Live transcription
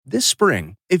This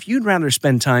spring, if you'd rather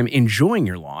spend time enjoying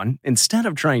your lawn instead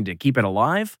of trying to keep it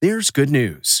alive, there's good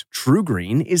news.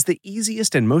 TruGreen is the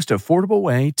easiest and most affordable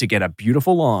way to get a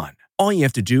beautiful lawn. All you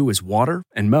have to do is water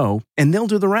and mow, and they'll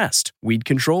do the rest. Weed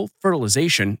control,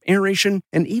 fertilization, aeration,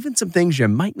 and even some things you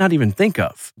might not even think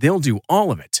of. They'll do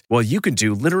all of it, while you can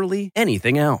do literally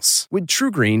anything else. With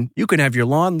TruGreen, you can have your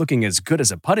lawn looking as good as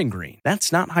a putting green.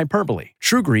 That's not hyperbole.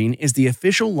 TruGreen is the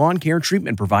official lawn care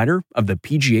treatment provider of the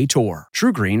PGA Tour.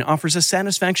 TruGreen offers a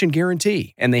satisfaction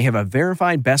guarantee, and they have a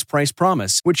verified best price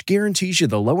promise, which guarantees you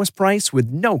the lowest price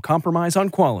with no compromise on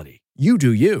quality. You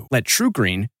do you. Let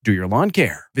TruGreen do your lawn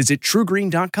care. Visit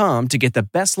TruGreen.com to get the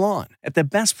best lawn at the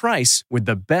best price with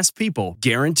the best people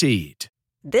guaranteed.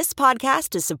 This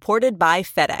podcast is supported by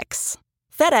FedEx.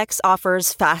 FedEx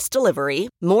offers fast delivery,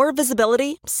 more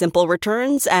visibility, simple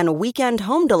returns, and weekend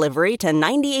home delivery to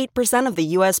 98% of the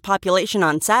U.S. population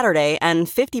on Saturday and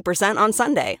 50% on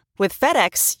Sunday. With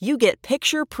FedEx, you get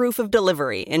picture proof of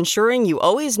delivery, ensuring you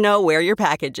always know where your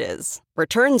package is.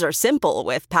 Returns are simple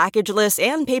with packageless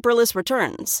and paperless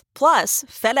returns. Plus,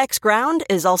 FedEx Ground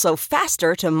is also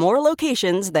faster to more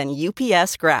locations than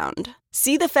UPS Ground.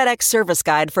 See the FedEx service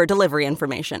guide for delivery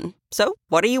information. So,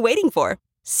 what are you waiting for?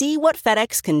 See what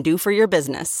FedEx can do for your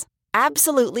business.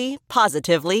 Absolutely,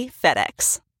 positively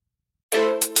FedEx.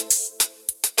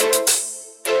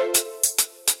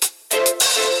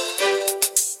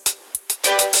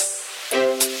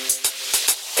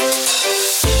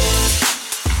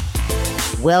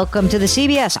 Welcome to the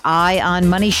CBS Eye on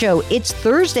Money show. It's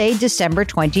Thursday, December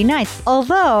 29th,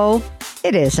 although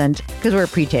it isn't because we're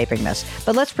pre-taping this,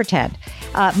 but let's pretend.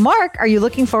 Mark, are you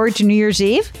looking forward to New Year's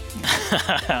Eve?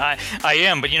 I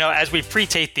am, but as we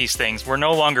pre-tape these things, we're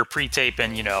no longer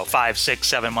pre-taping, 5, 6,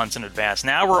 7 months in advance.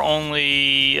 Now we're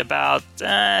only about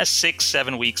 6,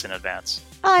 7 weeks in advance.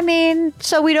 I mean,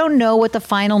 so we don't know what the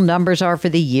final numbers are for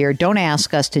the year. Don't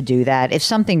ask us to do that. If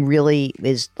something really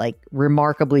is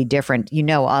remarkably different,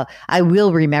 I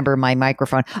will remember my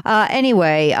microphone.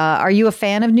 Anyway, are you a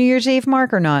fan of New Year's Eve,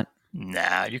 Mark, or not?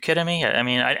 Nah, you kidding me? I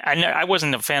mean, I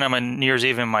wasn't a fan of New Year's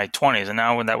Eve in my 20s, and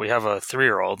now that we have a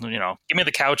 3-year-old, give me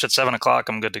the couch at 7 o'clock,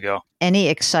 I'm good to go. Any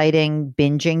exciting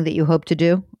binging that you hope to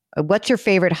do? What's your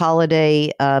favorite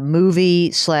holiday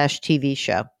movie/TV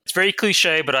show? It's very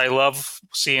cliche, but I love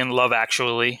seeing Love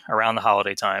Actually around the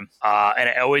holiday time. And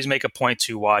I always make a point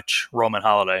to watch Roman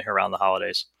Holiday around the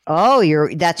holidays. Oh,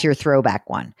 that's your throwback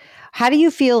one. How do you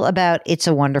feel about It's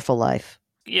a Wonderful Life?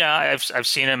 Yeah, I've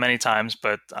seen it many times,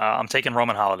 but I'm taking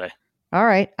Roman Holiday. All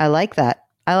right. I like that.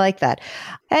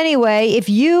 Anyway, if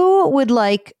you would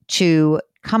like to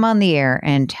come on the air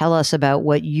and tell us about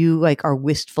what you are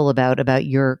wistful about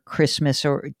your Christmas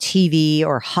or TV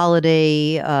or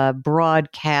holiday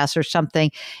broadcast or something.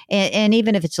 And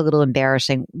even if it's a little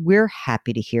embarrassing, we're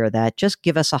happy to hear that. Just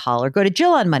give us a holler. Go to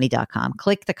JillOnMoney.com,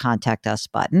 click the Contact Us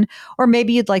button, or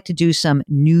maybe you'd like to do some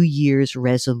New Year's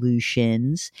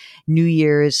resolutions, New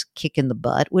Year's kick in the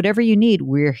butt, whatever you need.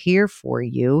 We're here for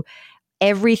you.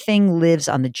 Everything lives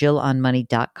on the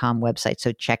JillOnMoney.com website,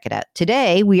 so check it out.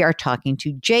 Today, we are talking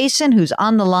to Jason, who's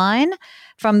on the line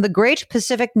from the Great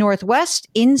Pacific Northwest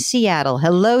in Seattle.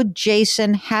 Hello,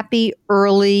 Jason. Happy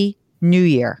early New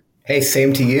Year. Hey,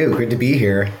 same to you. Good to be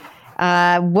here.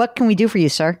 What can we do for you,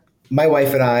 sir? My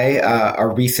wife and I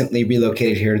are recently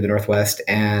relocated here to the Northwest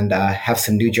and have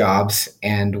some new jobs.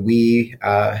 And we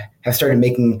have started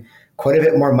making quite a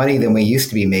bit more money than we used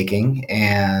to be making.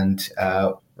 And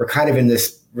we're kind of in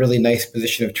this really nice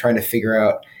position of trying to figure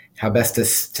out how best to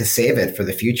save it for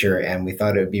the future. And we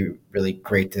thought it would be really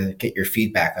great to get your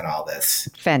feedback on all this.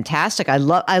 Fantastic. I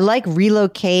like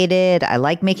relocated. I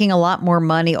like making a lot more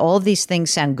money. All of these things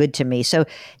sound good to me. So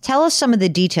tell us some of the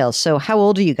details. So how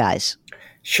old are you guys?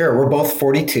 Sure. We're both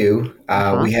 42.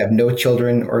 We have no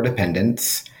children or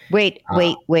dependents. Wait.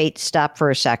 Stop for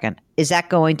a second. Is that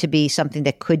going to be something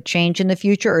that could change in the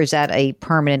future, or is that a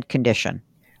permanent condition?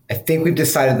 I think we've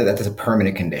decided that that's a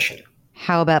permanent condition.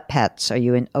 How about pets? Are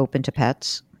you open to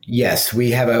pets? Yes,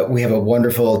 we have a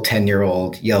wonderful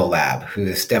 10-year-old yellow lab who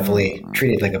is definitely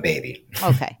treated like a baby.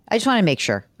 Okay. I just want to make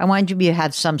sure. I wanted you to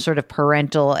have some sort of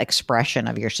parental expression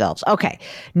of yourselves. Okay.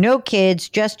 No kids,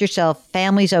 just yourself.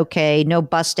 Family's okay. No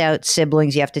bust out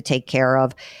siblings you have to take care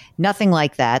of. Nothing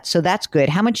like that. So that's good.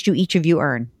 How much do each of you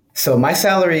earn? So my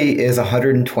salary is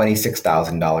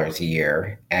 $126,000 a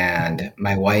year, and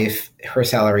my wife, her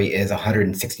salary is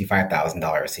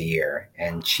 $165,000 a year,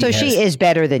 and she is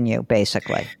better than you,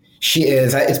 basically. She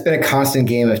is. It's been a constant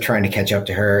game of trying to catch up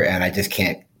to her, and I just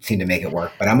can't seem to make it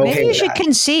work. But I'm okay. Maybe you should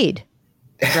concede,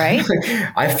 right?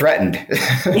 I threatened.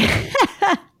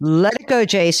 Let it go,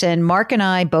 Jason. Mark and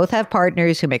I both have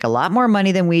partners who make a lot more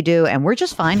money than we do, and we're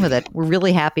just fine with it. We're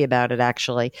really happy about it,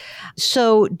 actually.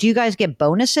 So do you guys get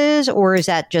bonuses, or is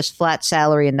that just flat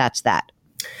salary and that's that?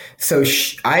 So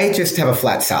I just have a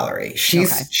flat salary.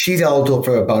 She's eligible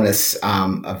for a bonus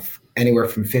of anywhere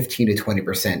from 15 to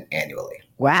 20% annually.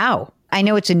 Wow. I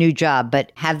know it's a new job,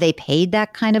 but have they paid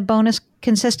that kind of bonus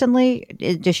consistently?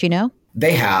 Does she know?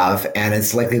 They have, and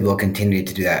it's likely they'll continue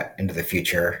to do that into the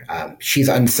future. She's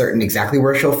uncertain exactly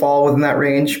where she'll fall within that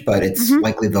range, but it's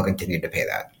likely they'll continue to pay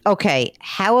that. Okay.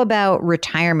 How about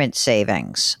retirement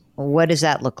savings? What does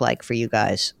that look like for you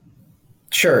guys?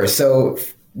 Sure. So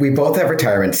we both have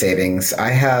retirement savings. I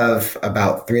have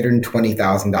about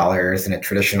 $320,000 in a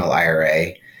traditional IRA,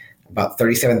 about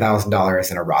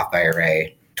 $37,000 in a Roth IRA,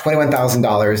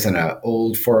 $21,000 in an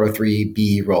old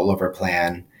 403B rollover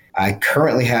plan. I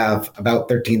currently have about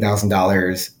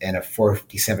 $13,000 in a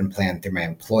 457 plan through my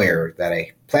employer that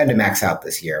I plan to max out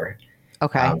this year.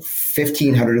 Okay.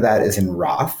 $1,500 of that is in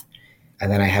Roth. And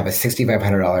then I have a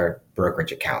 $6,500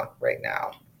 brokerage account right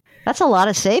now. That's a lot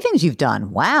of savings you've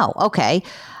done. Wow. Okay.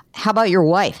 How about your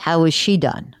wife? How has she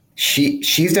done?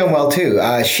 She's done well too.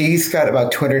 She's got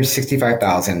about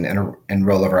 $265,000 in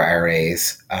rollover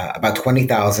IRAs, about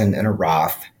 $20,000 in a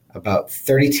Roth, about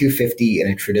 $3,250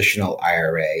 in a traditional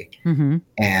IRA,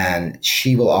 and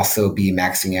she will also be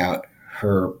maxing out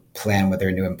her plan with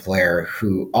her new employer,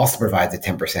 who also provides a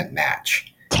 10%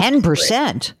 match.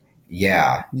 10%?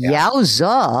 Yeah.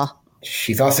 Yowza!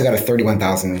 She's also got a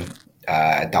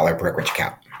 $31,000 brokerage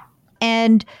account.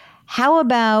 And how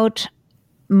about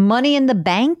money in the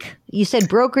bank? You said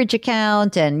brokerage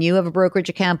account, and you have a brokerage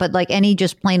account, but like any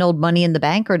just plain old money in the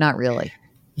bank, or not really?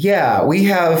 Yeah, we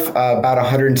have about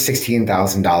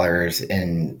 $116,000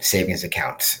 in savings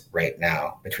accounts right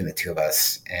now between the two of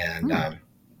us, and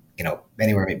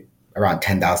anywhere around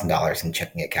 $10,000 in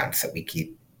checking accounts that we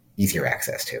keep easier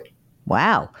access to.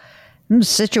 Wow,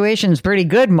 situation's pretty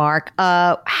good, Mark.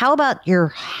 How about your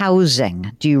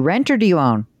housing? Do you rent or do you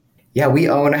own? Yeah, we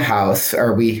own a house,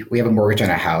 or we have a mortgage on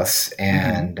a house,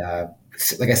 and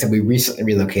like I said, we recently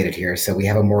relocated here, so we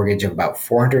have a mortgage of about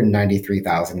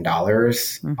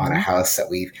 $493,000 on a house that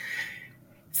we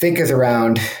think is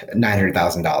around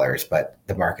 $900,000, but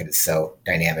the market is so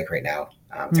dynamic right now.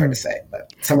 It's hard to say,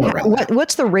 but somewhere around that.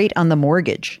 What's the rate on the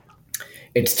mortgage?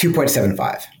 It's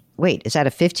 2.75. Wait, is that a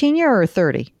 15-year or a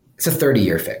 30? It's a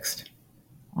 30-year fixed.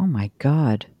 Oh my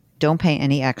God. Don't pay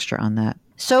any extra on that.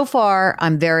 So far,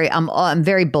 I'm very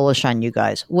bullish on you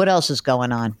guys. What else is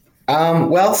going on?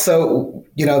 That's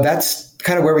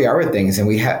kind of where we are with things. And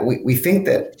we think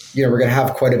that, we're going to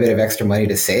have quite a bit of extra money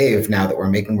to save now that we're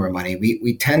making more money.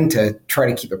 We tend to try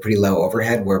to keep a pretty low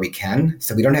overhead where we can.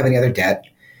 So we don't have any other debt,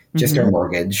 just our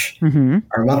mortgage.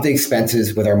 Our monthly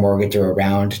expenses with our mortgage are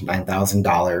around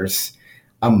 $9,000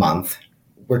 a month.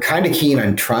 We're kind of keen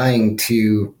on trying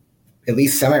to at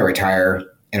least semi-retire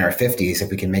in our 50s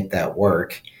if we can make that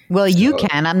work. Well, you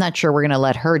can. I'm not sure we're going to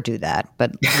let her do that,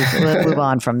 but we'll move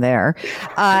on from there.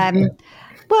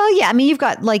 Well, yeah, I mean, you've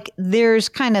got like this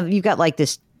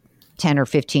 10 or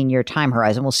 15 year time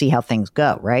horizon. We'll see how things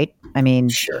go, right? I mean,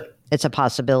 sure. It's a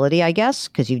possibility, I guess,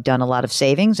 because you've done a lot of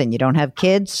savings and you don't have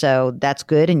kids. So that's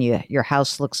good. And your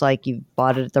house looks like you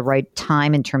bought it at the right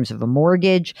time in terms of a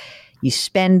mortgage. You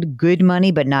spend good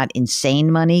money, but not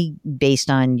insane money based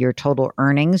on your total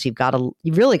earnings. You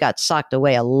really got socked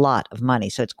away a lot of money.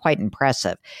 So it's quite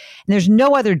impressive. And there's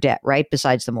no other debt, right,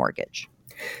 besides the mortgage?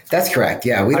 That's correct.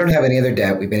 Yeah, we don't have any other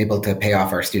debt. We've been able to pay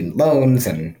off our student loans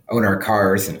and own our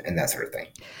cars and that sort of thing.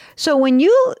 So when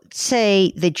you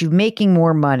say that you're making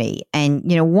more money and,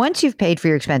 once you've paid for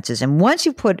your expenses and once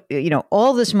you've put,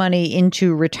 all this money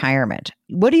into retirement,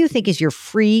 what do you think is your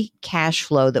free cash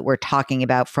flow that we're talking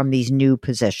about from these new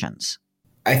positions?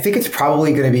 I think it's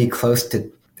probably going to be close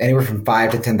to anywhere from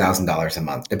 $5,000 to $10,000 a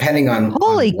month, depending on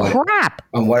crap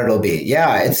on what it'll be.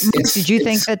 Yeah, Did you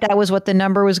think that was what the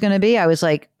number was going to be? I was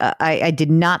like, I did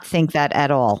not think that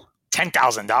at all.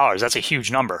 $10,000. That's a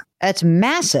huge number. That's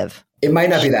massive. It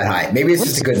might not be that high. Maybe it's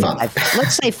just a good month.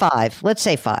 Let's say 5. Let's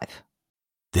say 5.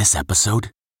 This episode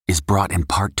is brought in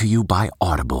part to you by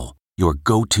Audible, your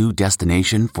go-to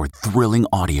destination for thrilling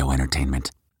audio entertainment.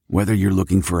 Whether you're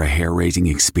looking for a hair-raising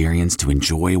experience to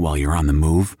enjoy while you're on the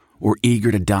move or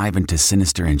eager to dive into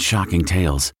sinister and shocking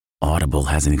tales, Audible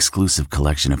has an exclusive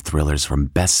collection of thrillers from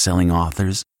best-selling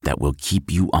authors that will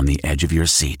keep you on the edge of your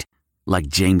seat. Like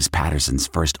James Patterson's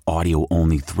first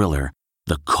audio-only thriller,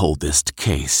 The Coldest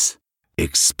Case.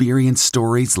 Experience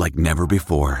stories like never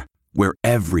before, where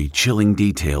every chilling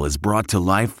detail is brought to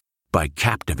life by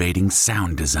captivating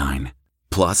sound design.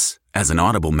 Plus, As an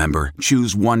Audible member,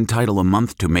 choose one title a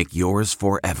month to make yours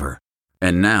forever.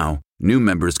 And now, new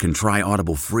members can try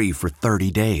Audible free for 30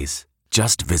 days.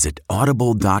 Just visit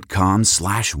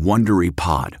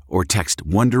audible.com/WonderyPod or text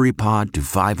WonderyPod to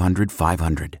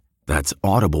 500-500. That's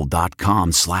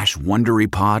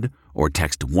audible.com/WonderyPod or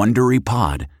text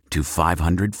WonderyPod to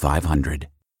 500-500.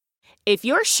 If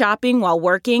you're shopping while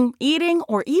working, eating,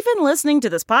 or even listening to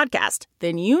this podcast,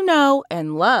 then you know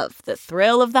and love the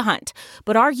thrill of the hunt.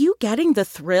 But are you getting the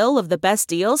thrill of the best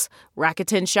deals?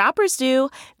 Rakuten shoppers do.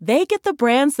 They get the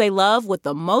brands they love with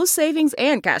the most savings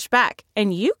and cash back.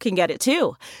 And you can get it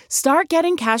too. Start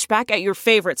getting cash back at your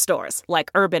favorite stores like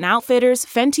Urban Outfitters,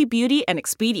 Fenty Beauty, and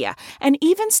Expedia, and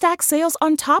even stack sales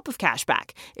on top of cash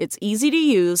back. It's easy to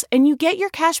use, and you get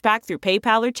your cash back through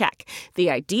PayPal or check.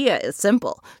 The idea is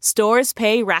simple. Stores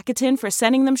pay Rakuten for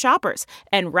sending them shoppers,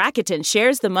 and Rakuten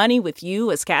shares the money with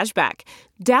you as cash back.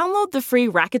 Download the free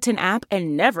Rakuten app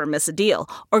and never miss a deal,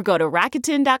 or go to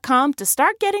Rakuten.com to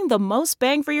start getting the most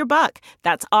bang for your buck.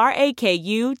 That's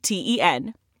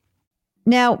Rakuten.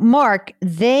 Now, Mark,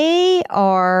 they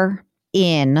are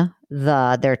in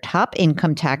their top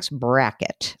income tax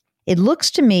bracket. It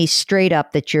looks to me straight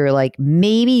up that you're like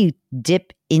maybe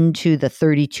dip into the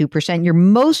 32%.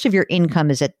 Most of your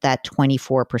income is at that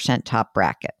 24% top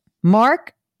bracket.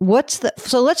 Mark,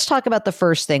 so let's talk about the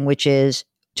first thing, which is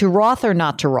to Roth or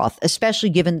not to Roth,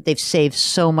 especially given that they've saved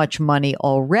so much money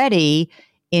already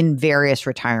in various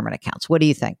retirement accounts. What do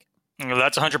you think? Well,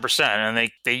 that's 100%, and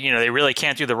they really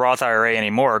can't do the Roth IRA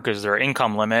anymore because their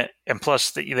income limit, and plus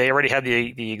they already have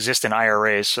the existing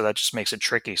IRAs, so that just makes it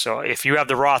tricky. So if you have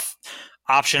the Roth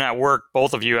option at work,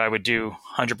 both of you, I would do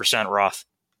 100% Roth.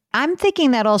 I'm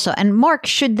thinking that also. And Mark,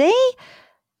 should they?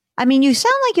 I mean, you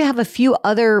sound like you have a few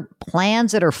other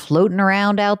plans that are floating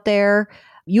around out there.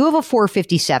 You have a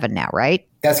 457 now, right?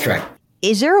 That's correct.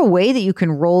 Is there a way that you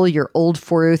can roll your old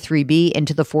 403B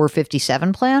into the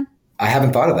 457 plan? I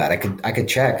haven't thought of that. I could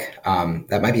check.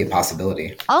 That might be a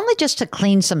possibility. Only just to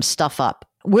clean some stuff up.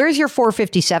 Where's your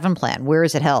 457 plan? Where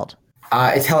is it held?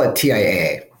 It's held at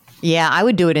TIAA. Yeah, I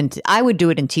would do it in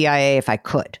TIAA if I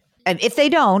could. And if they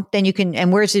don't, then you can.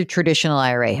 And where's the traditional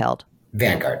IRA held?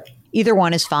 Vanguard. Either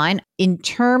one is fine. In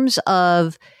terms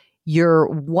of your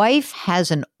wife has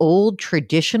an old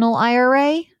traditional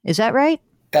IRA, is that right?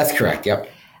 That's correct. Yep.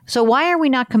 So why are we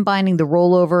not combining the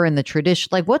rollover and the tradition?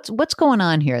 Like what's going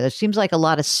on here? There seems like there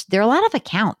are a lot of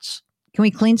accounts. Can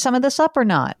we clean some of this up or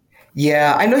not?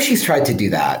 Yeah, I know she's tried to do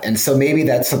that. And so maybe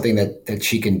that's something that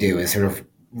she can do is sort of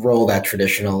roll that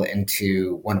traditional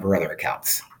into one of her other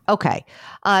accounts. Okay.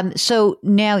 So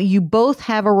now you both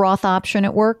have a Roth option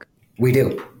at work? We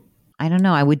do. I don't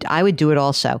know. I would do it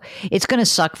also. It's going to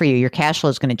suck for you. Your cash flow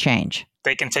is going to change.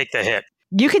 They can take the hit.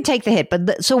 You can take the hit,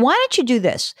 but so why don't you do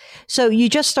this? So you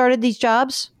just started these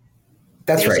jobs?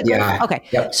 That's basically? Right. Yeah. Okay.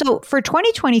 Yep. So for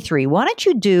 2023, why don't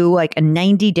you do like a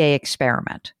 90-day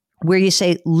experiment where you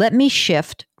say, let me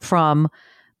shift from,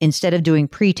 instead of doing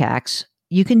pre-tax,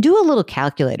 you can do a little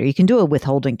calculator. You can do a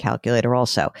withholding calculator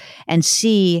also and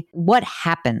see what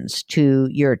happens to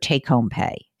your take-home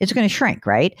pay. It's going to shrink,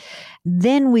 right?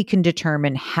 Then we can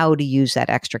determine how to use that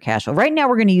extra cash flow. Right now,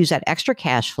 we're going to use that extra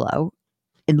cash flow,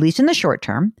 at least in the short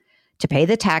term, to pay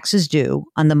the taxes due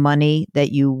on the money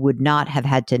that you would not have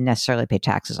had to necessarily pay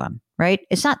taxes on, right?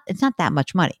 It's not that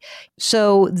much money.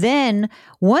 So then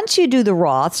once you do the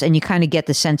Roths and you kind of get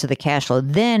the sense of the cash flow,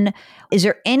 then is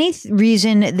there any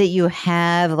reason that you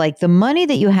have like the money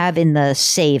that you have in the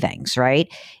savings,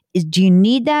 right? Do you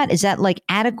need that? Is that like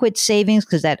adequate savings?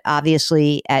 Because that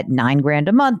obviously at $9,000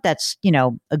 a month, that's,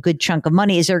 a good chunk of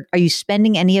money. Are you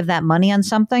spending any of that money on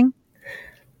something?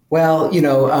 Well,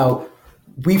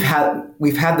 we've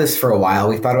had this for a while.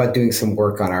 We've thought about doing some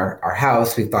work on our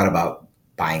house. We've thought about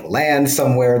buying land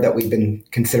somewhere that we've been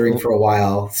considering for a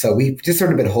while. So we've just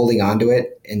sort of been holding on to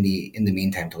it in the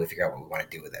meantime till we figure out what we want to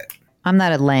do with it. I'm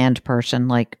not a land person.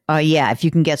 Like, if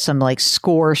you can get some like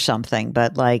score something,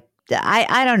 but like,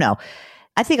 I don't know.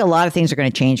 I think a lot of things are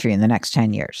going to change for you in the next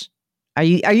 10 years. Are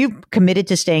you committed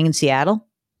to staying in Seattle?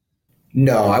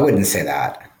 No, I wouldn't say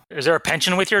that. Is there a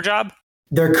pension with your job?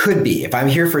 There could be. If I'm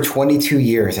here for 22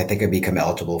 years, I think I'd become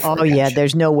eligible for a pension. Yeah.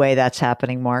 There's no way that's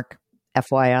happening, Mark.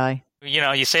 FYI.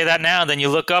 You say that now, then you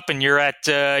look up and you're at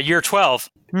year 12.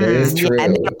 That is true.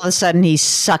 And then all of a sudden he's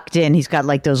sucked in. He's got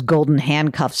like those golden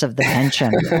handcuffs of the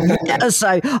pension. Yes,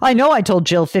 I know I told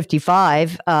Jill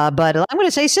 55, but I'm going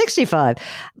to say 65.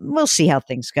 We'll see how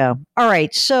things go. All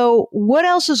right. So what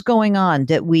else is going on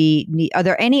that we need? Are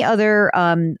there any other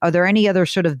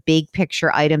sort of big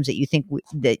picture items that you think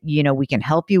we can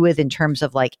help you with in terms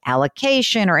of like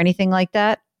allocation or anything like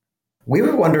that? We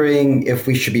were wondering if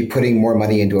we should be putting more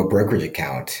money into a brokerage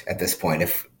account at this point.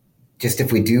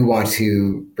 If we do want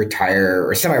to retire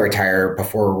or semi-retire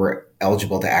before we're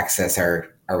eligible to access our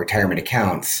retirement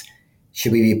accounts,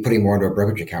 should we be putting more into a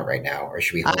brokerage account right now, or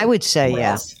should we? I would say,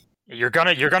 yeah. Else? You're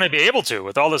gonna be able to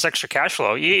with all this extra cash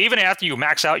flow. Even after you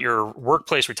max out your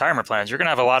workplace retirement plans, you're gonna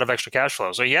have a lot of extra cash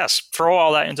flow. So yes, throw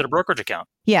all that into the brokerage account.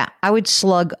 Yeah, I would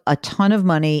slug a ton of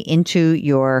money into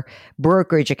your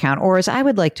brokerage account, or as I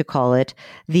would like to call it,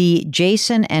 the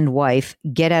Jason and wife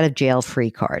get out of jail free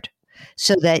card.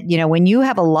 So that, when you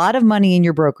have a lot of money in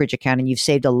your brokerage account and you've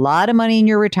saved a lot of money in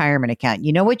your retirement account,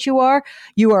 you know what you are?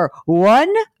 You are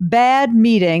one bad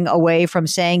meeting away from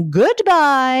saying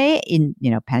goodbye in,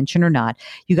 pension or not.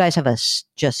 You guys have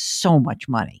just so much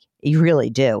money. You really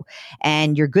do.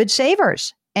 And you're good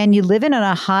savers and you live in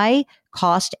a high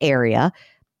cost area,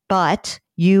 but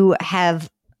you have,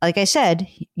 like I said,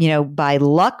 by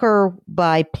luck or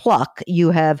by pluck,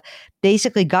 you have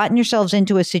basically gotten yourselves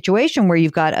into a situation where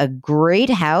you've got a great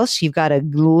house, you've got a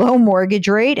low mortgage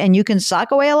rate, and you can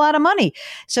sock away a lot of money.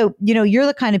 So, you're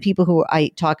the kind of people who I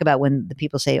talk about when the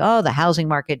people say, oh, the housing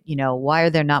market, why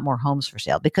are there not more homes for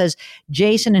sale? Because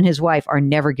Jason and his wife are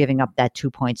never giving up that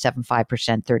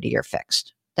 2.75% 30-year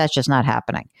fixed. That's just not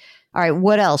happening. All right,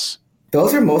 what else?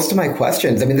 Those are most of my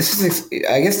questions. I mean,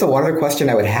 I guess the one other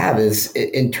question I would have is,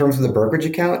 in terms of the brokerage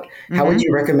account, how would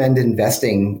you recommend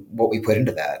investing what we put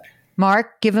into that?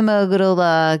 Mark, give a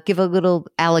little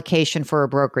allocation for a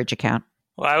brokerage account.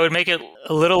 Well, I would make it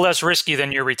a little less risky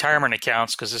than your retirement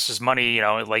accounts because this is money,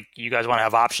 like you guys want to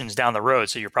have options down the road.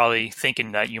 So you're probably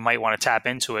thinking that you might want to tap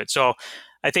into it. So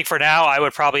I think for now, I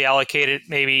would probably allocate it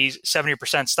maybe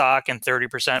 70% stock and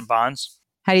 30% bonds.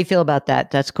 How do you feel about that?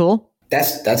 That's cool?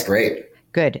 That's great.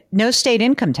 Good. No state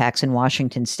income tax in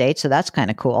Washington state, so that's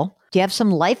kind of cool. Do you have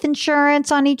some life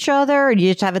insurance on each other, or do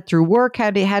you just have it through work? How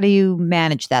do you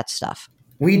manage that stuff?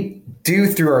 We do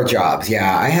through our jobs.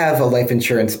 Yeah, I have a life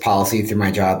insurance policy through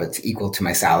my job that's equal to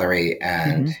my salary,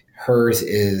 and hers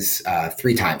is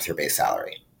 3 times her base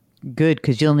salary. Good,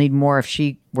 because you'll need more if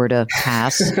she were to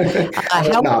pass.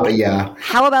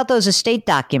 How about those estate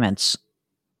documents?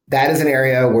 That is an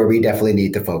area where we definitely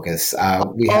need to focus.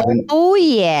 Oh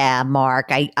yeah, Mark.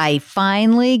 I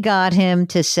finally got him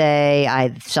to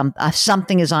say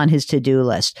something is on his to-do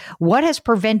list. What has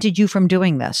prevented you from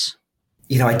doing this?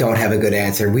 I don't have a good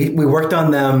answer. We worked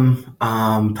on them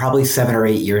probably 7 or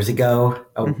 8 years ago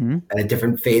at a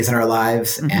different phase in our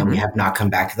lives, and we have not come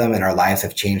back to them, and our lives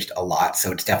have changed a lot.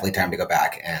 So it's definitely time to go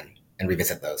back and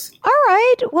revisit those. All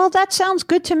right. Well, that sounds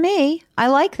good to me. I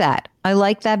like that. I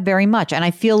like that very much. And I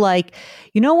feel like,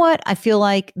 you know what? I feel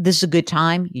like this is a good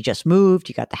time. You just moved,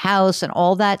 you got the house and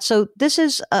all that. So this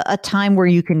is a time where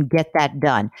you can get that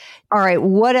done. All right.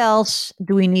 What else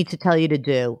do we need to tell you to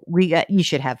do? You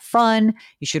should have fun.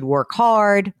 You should work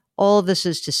hard. All of this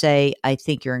is to say, I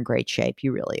think you're in great shape.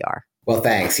 You really are. Well,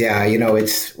 thanks. Yeah.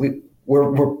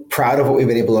 We're proud of what we've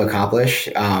been able to accomplish.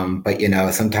 But,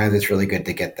 sometimes it's really good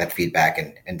to get that feedback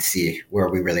and see where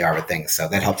we really are with things. So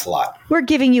that helps a lot. We're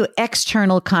giving you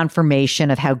external confirmation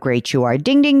of how great you are.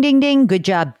 Ding, ding, ding, ding. Good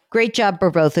job. Great job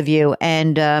for both of you.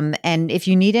 And if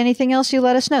you need anything else, you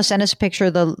let us know. Send us a picture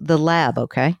of the lab.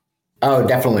 Okay. Oh,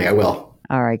 definitely. I will.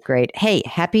 All right, great. Hey,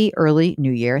 happy early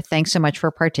New Year. Thanks so much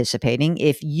for participating.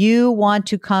 If you want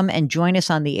to come and join us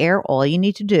on the air, all you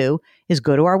need to do is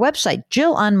go to our website,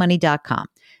 JillOnMoney.com.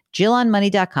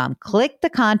 JillOnMoney.com. Click the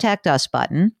Contact Us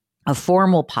button. A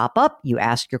form will pop up. You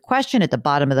ask your question. At the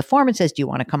bottom of the form, it says, do you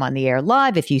want to come on the air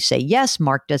live? If you say yes,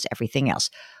 Mark does everything else.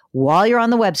 While you're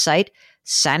on the website,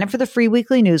 sign up for the free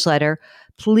weekly newsletter.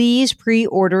 Please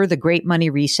pre-order The Great Money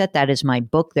Reset. That is my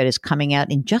book that is coming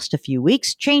out in just a few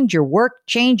weeks. Change your work,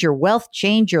 change your wealth,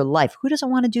 change your life. Who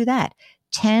doesn't want to do that?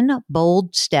 10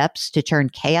 bold steps to turn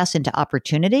chaos into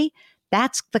opportunity.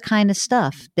 That's the kind of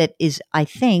stuff that is, I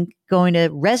think, going to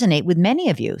resonate with many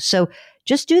of you. So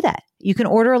just do that. You can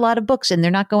order a lot of books and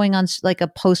they're not going on like a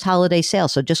post-holiday sale.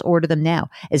 So just order them now,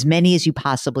 as many as you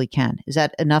possibly can. Is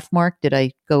that enough, Mark? Did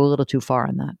I go a little too far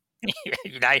on that?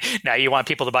 Now you want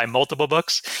people to buy multiple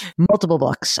books? Multiple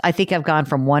books. I think I've gone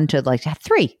from 1 to like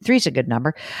 3. 3's a good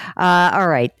number. All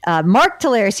right. Mark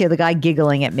Tolares here, the guy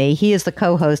giggling at me. He is the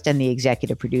co-host and the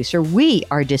executive producer. We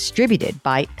are distributed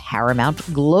by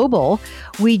Paramount Global.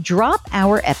 We drop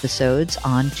our episodes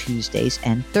on Tuesdays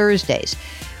and Thursdays.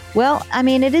 Well, I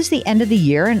mean, it is the end of the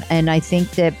year, and I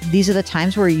think that these are the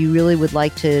times where you really would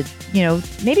like to,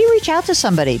 maybe reach out to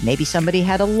somebody. Maybe somebody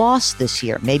had a loss this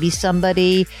year. Maybe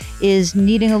somebody is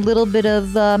needing a little bit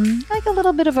of,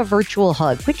 a virtual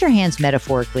hug. Put your hands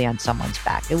metaphorically on someone's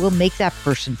back. It will make that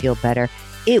person feel better.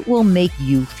 It will make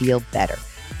you feel better.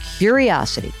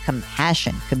 curiosity,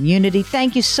 compassion, community.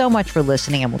 Thank you so much for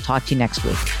listening, and we'll talk to you next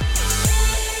week.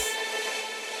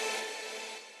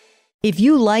 If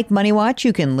you like Money Watch,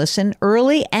 you can listen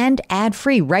early and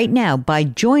ad-free right now by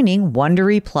joining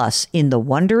Wondery Plus in the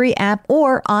Wondery app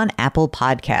or on Apple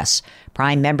Podcasts.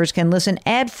 Prime members can listen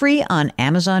ad-free on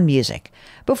Amazon Music.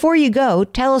 Before you go,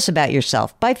 tell us about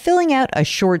yourself by filling out a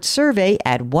short survey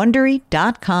at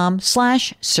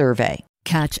Wondery.com/survey.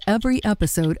 Catch every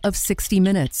episode of 60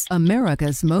 Minutes,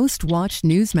 America's most watched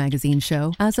news magazine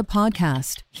show, as a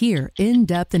podcast. Hear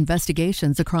in-depth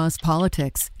investigations across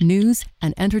politics, news,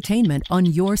 and entertainment on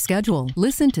your schedule.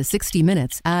 Listen to 60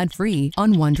 Minutes ad-free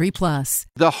on Wondery Plus.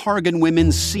 The Hargan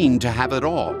women seemed to have it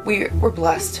all. We were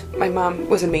blessed. My mom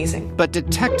was amazing. But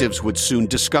detectives would soon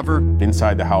discover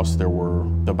inside the house there were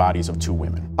the bodies of 2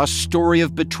 women. A story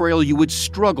of betrayal you would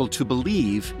struggle to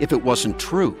believe if it wasn't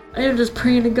true. I am just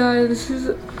praying to God, this is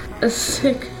a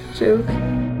sick joke.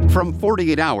 From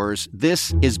 48 Hours,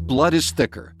 this is Blood is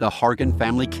Thicker, the Hargan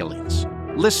Family Killings.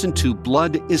 Listen to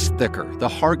Blood is Thicker, the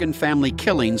Hargan Family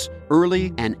Killings,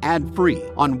 early and ad-free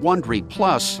on Wondery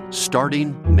Plus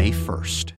starting May 1st.